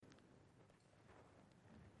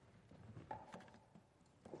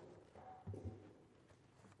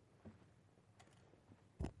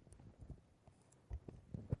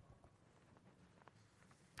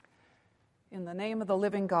In the name of the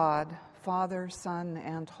living God, Father, Son,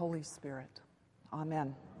 and Holy Spirit.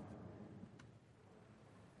 Amen.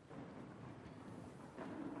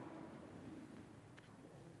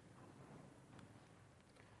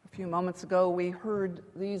 A few moments ago, we heard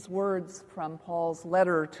these words from Paul's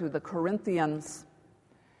letter to the Corinthians.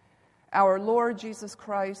 Our Lord Jesus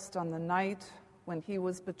Christ, on the night when he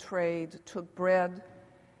was betrayed, took bread,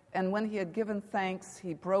 and when he had given thanks,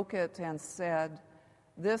 he broke it and said,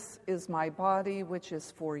 "This is my body, which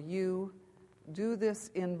is for you. Do this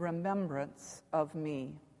in remembrance of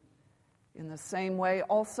me." In the same way,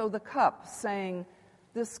 also the cup, saying,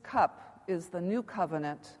 "This cup is the new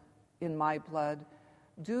covenant in my blood.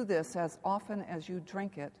 Do this as often as you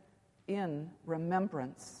drink it in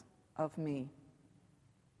remembrance of me."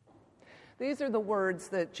 These are the words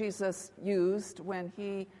that Jesus used when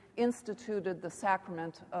he instituted the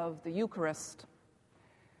sacrament of the Eucharist.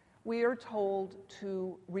 We are told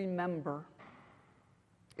to remember.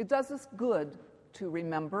 It does us good to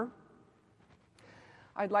remember.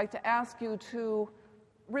 I'd like to ask you to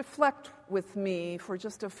reflect with me for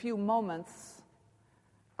just a few moments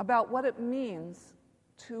about what it means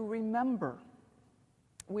to remember.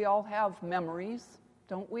 We all have memories,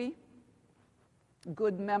 don't we?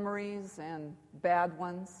 Good memories and bad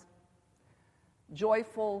ones,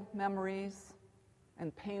 joyful memories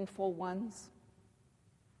and painful ones.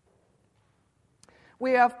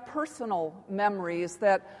 We have personal memories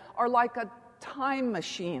that are like a time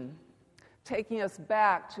machine, taking us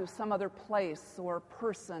back to some other place or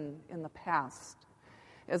person in the past.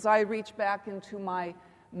 As I reach back into my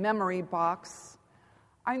memory box,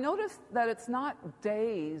 I notice that it's not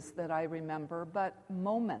days that I remember, but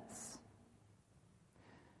moments.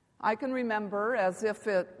 I can remember, as if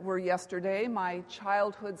it were yesterday, my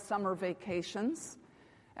childhood summer vacations.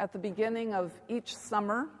 At the beginning of each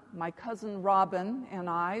summer, my cousin Robin and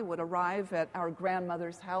I would arrive at our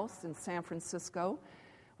grandmother's house in San Francisco.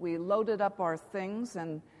 We loaded up our things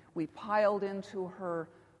and we piled into her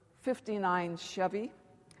 '59 Chevy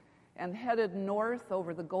and headed north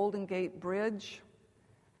over the Golden Gate Bridge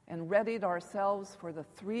and readied ourselves for the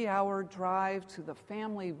 3-hour drive to the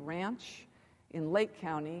family ranch in Lake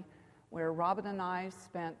County, where Robin and I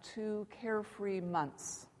spent 2 carefree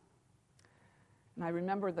months. And I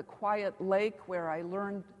remember the quiet lake where I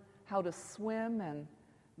learned how to swim and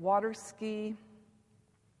water ski.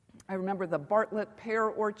 I remember the Bartlett pear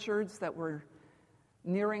orchards that were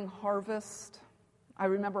nearing harvest. I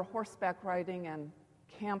remember horseback riding and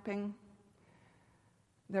camping.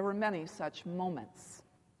 There were many such moments.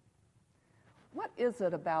 What is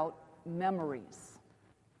it about memories?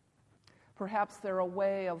 Perhaps they're a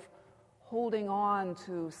way of holding on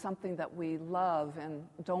to something that we love and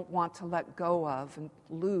don't want to let go of and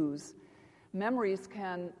lose. Memories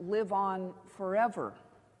can live on forever.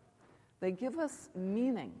 They give us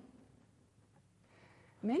meaning.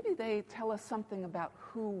 Maybe they tell us something about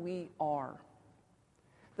who we are.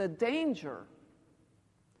 The danger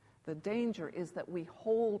is that we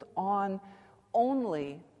hold on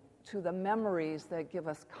only to the memories that give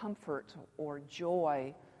us comfort or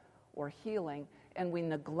joy or healing, and we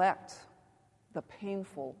neglect the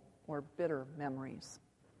painful or bitter memories.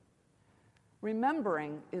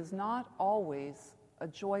 Remembering is not always a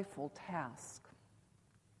joyful task.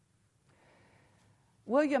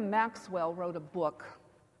 William Maxwell wrote a book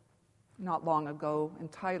not long ago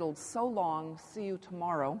entitled "So Long, See You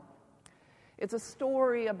Tomorrow." It's a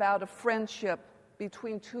story about a friendship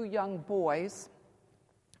between 2 young boys.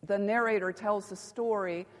 The narrator tells the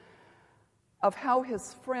story of how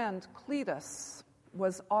his friend Cletus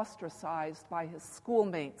was ostracized by his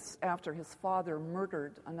schoolmates after his father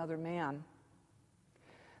murdered another man.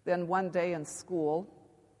 Then one day in school,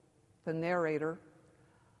 the narrator,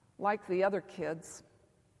 like the other kids,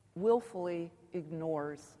 willfully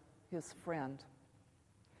ignores his friend.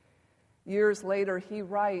 Years later, he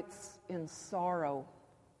writes in sorrow,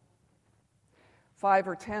 5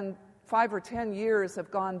 or 10 years have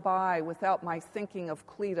gone by without my thinking of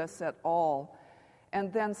Cletus at all.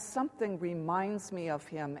 And then something reminds me of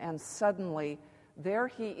him, and suddenly there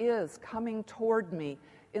he is coming toward me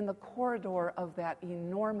in the corridor of that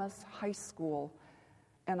enormous high school,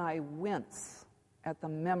 and I wince at the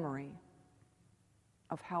memory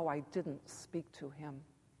of how I didn't speak to him.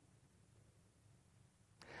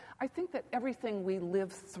 I think that everything we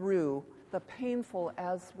live through, the painful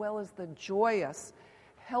as well as the joyous,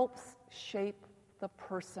 helps shape the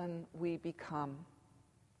person we become.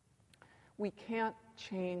 We can't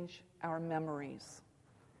change our memories,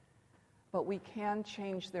 but we can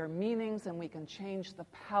change their meanings, and we can change the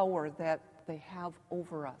power that they have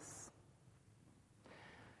over us.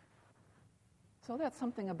 So that's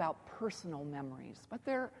something about personal memories. But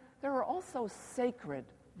there are also sacred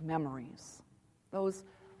memories, those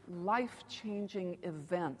life-changing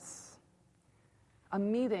events, a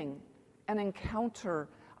meeting, an encounter,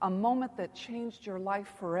 a moment that changed your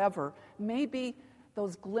life forever. Maybe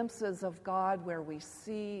those glimpses of God where we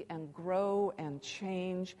see and grow and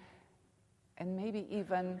change, and maybe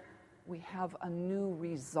even we have a new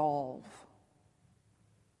resolve.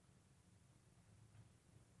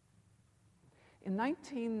 In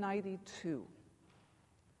 1992,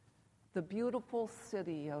 the beautiful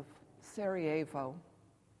city of Sarajevo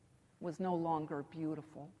was no longer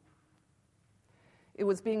beautiful. It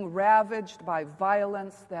was being ravaged by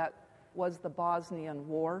violence that was the Bosnian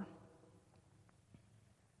War.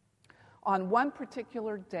 On one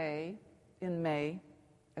particular day in May,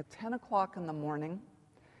 at 10 o'clock in the morning,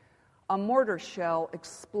 a mortar shell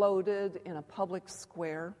exploded in a public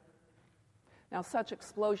square. Now, such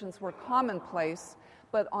explosions were commonplace,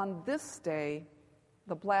 but on this day,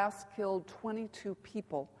 the blast killed 22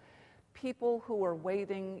 people who were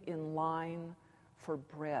waiting in line for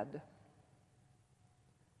bread.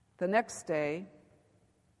 The next day,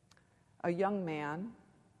 a young man,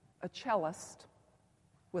 a cellist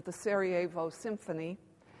with the Sarajevo Symphony,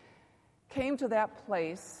 came to that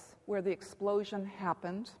place where the explosion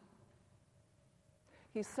happened.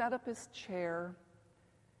 He set up his chair,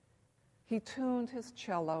 he tuned his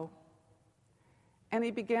cello, and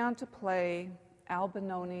he began to play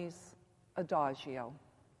Albinoni's Adagio.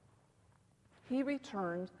 He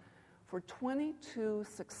returned for 22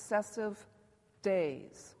 successive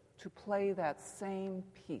days to play that same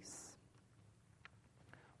piece,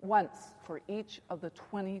 once for each of the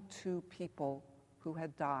 22 people who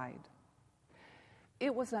had died.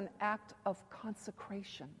 It was an act of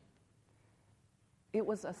consecration. It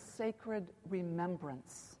was a sacred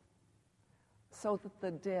remembrance so that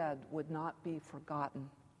the dead would not be forgotten.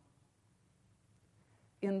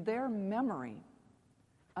 In their memory,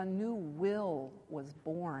 a new will was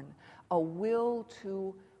born, a will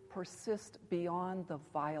to persist beyond the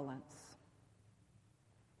violence.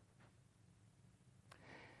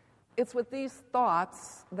 It's with these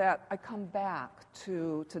thoughts that I come back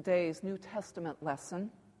to today's New Testament lesson,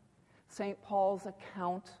 St. Paul's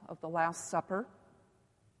account of the Last Supper.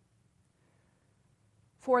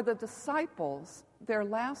 For the disciples, their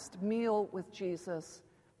last meal with Jesus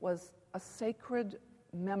was a sacred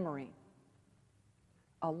memory,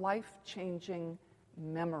 a life-changing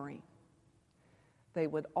memory. They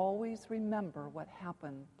would always remember what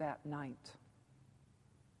happened that night.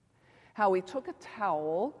 How he took a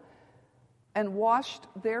towel and washed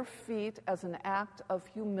their feet as an act of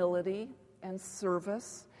humility and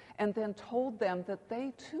service, and then told them that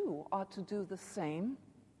they too ought to do the same.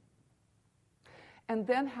 And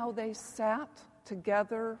then how they sat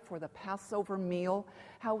together for the Passover meal,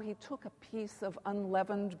 how he took a piece of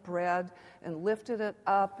unleavened bread and lifted it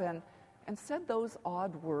up and said those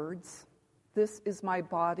odd words, "This is my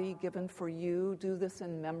body given for you, do this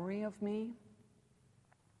in memory of me.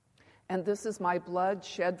 And this is my blood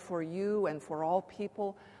shed for you and for all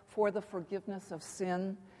people for the forgiveness of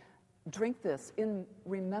sin. Drink this in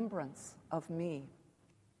remembrance of me."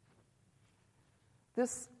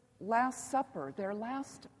 This Last Supper, their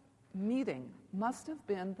last meeting, must have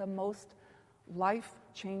been the most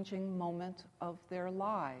life-changing moment of their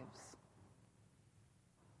lives.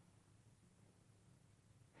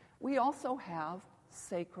 We also have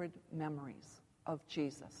sacred memories of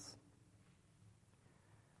Jesus.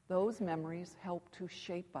 Those memories help to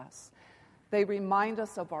shape us. They remind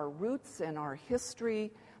us of our roots and our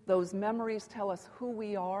history. Those memories tell us who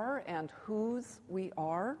we are and whose we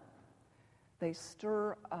are. They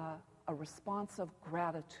stir a response of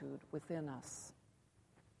gratitude within us.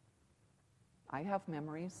 I have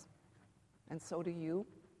memories, and so do you.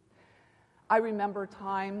 I remember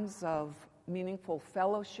times of meaningful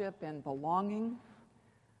fellowship and belonging.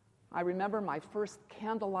 I remember my first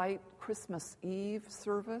candlelight Christmas Eve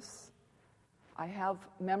service. I have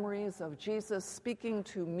memories of Jesus speaking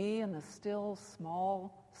to me in the still,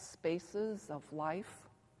 small spaces of life.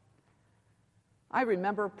 I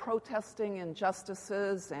remember protesting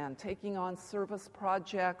injustices and taking on service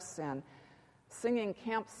projects and singing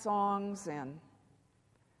camp songs, and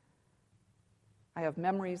I have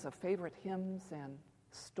memories of favorite hymns and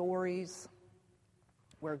stories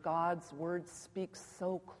where God's word speaks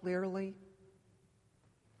so clearly.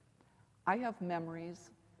 I have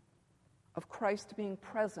memories of Christ being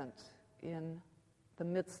present in the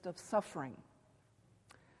midst of suffering.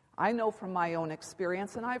 I know from my own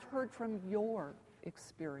experience, and I've heard from your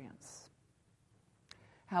experience,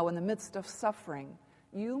 how in the midst of suffering,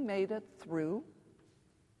 you made it through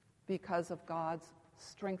because of God's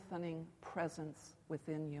strengthening presence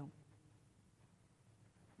within you.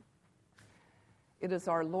 It is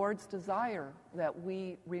our Lord's desire that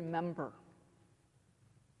we remember.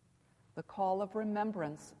 The call of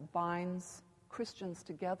remembrance binds Christians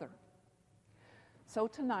together. So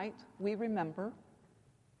tonight, we remember.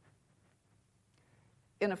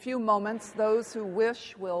 In a few moments, those who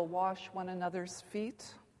wish will wash one another's feet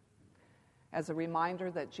as a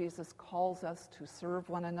reminder that Jesus calls us to serve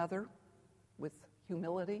one another with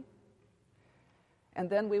humility. And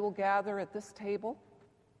then we will gather at this table.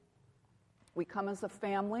 We come as a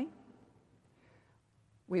family.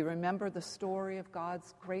 We remember the story of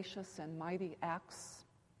God's gracious and mighty acts.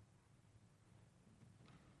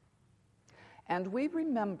 And we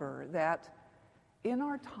remember that in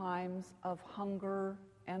our times of hunger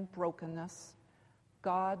and brokenness,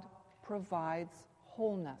 God provides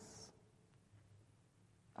wholeness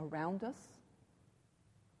around us,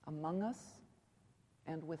 among us,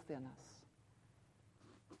 and within us.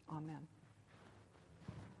 Amen.